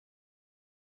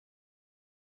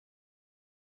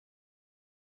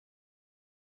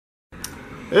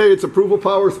Hey, it's Approval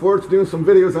Power Sports doing some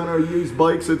videos on our used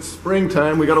bikes. It's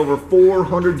springtime. We got over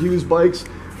 400 used bikes.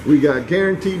 We got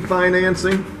guaranteed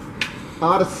financing,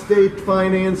 out-of-state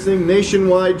financing,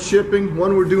 nationwide shipping.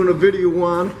 One we're doing a video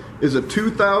on is a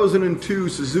 2002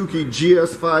 Suzuki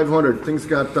GS500. Thing's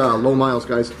got low miles,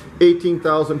 guys.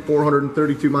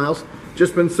 18,432 miles.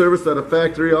 Just been serviced at a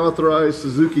factory authorized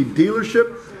Suzuki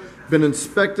dealership. Been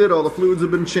inspected, all the fluids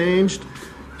have been changed.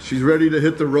 She's ready to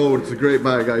hit the road. It's a great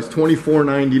buy, guys.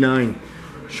 $24.99.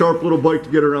 Sharp little bike to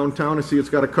get around town. I see it's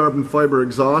got a carbon fiber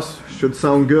exhaust. Should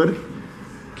sound good.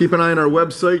 Keep an eye on our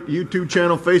website, YouTube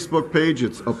channel, Facebook page.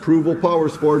 It's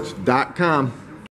ApprovalPowersports.com.